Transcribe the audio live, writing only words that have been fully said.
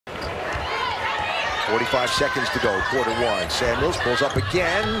45 seconds to go, quarter one. Samuels pulls up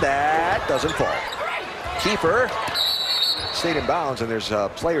again. That doesn't fall. Keeper stayed in bounds, and there's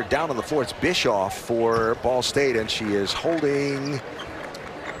a player down on the floor. It's Bischoff for Ball State, and she is holding.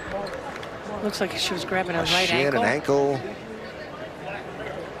 Looks like she was grabbing her right shin ankle. and ankle.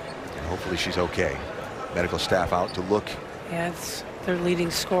 And hopefully she's okay. Medical staff out to look. Yeah, it's their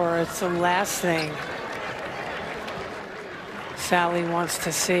leading scorer. It's the last thing Sally wants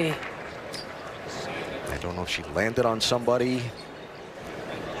to see. I don't know if she landed on somebody,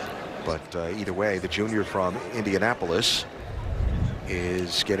 but either way, the junior from Indianapolis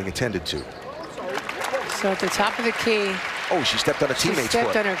is getting attended to. So at the top of the key. Oh, she stepped on a teammate's foot. She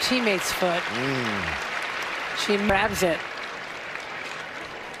stepped on her teammate's foot. She grabs it.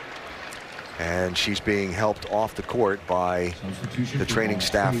 And she's being helped off the court by the training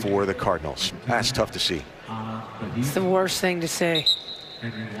staff for the Cardinals. That's tough to see. It's the worst thing to see.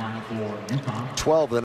 12 of the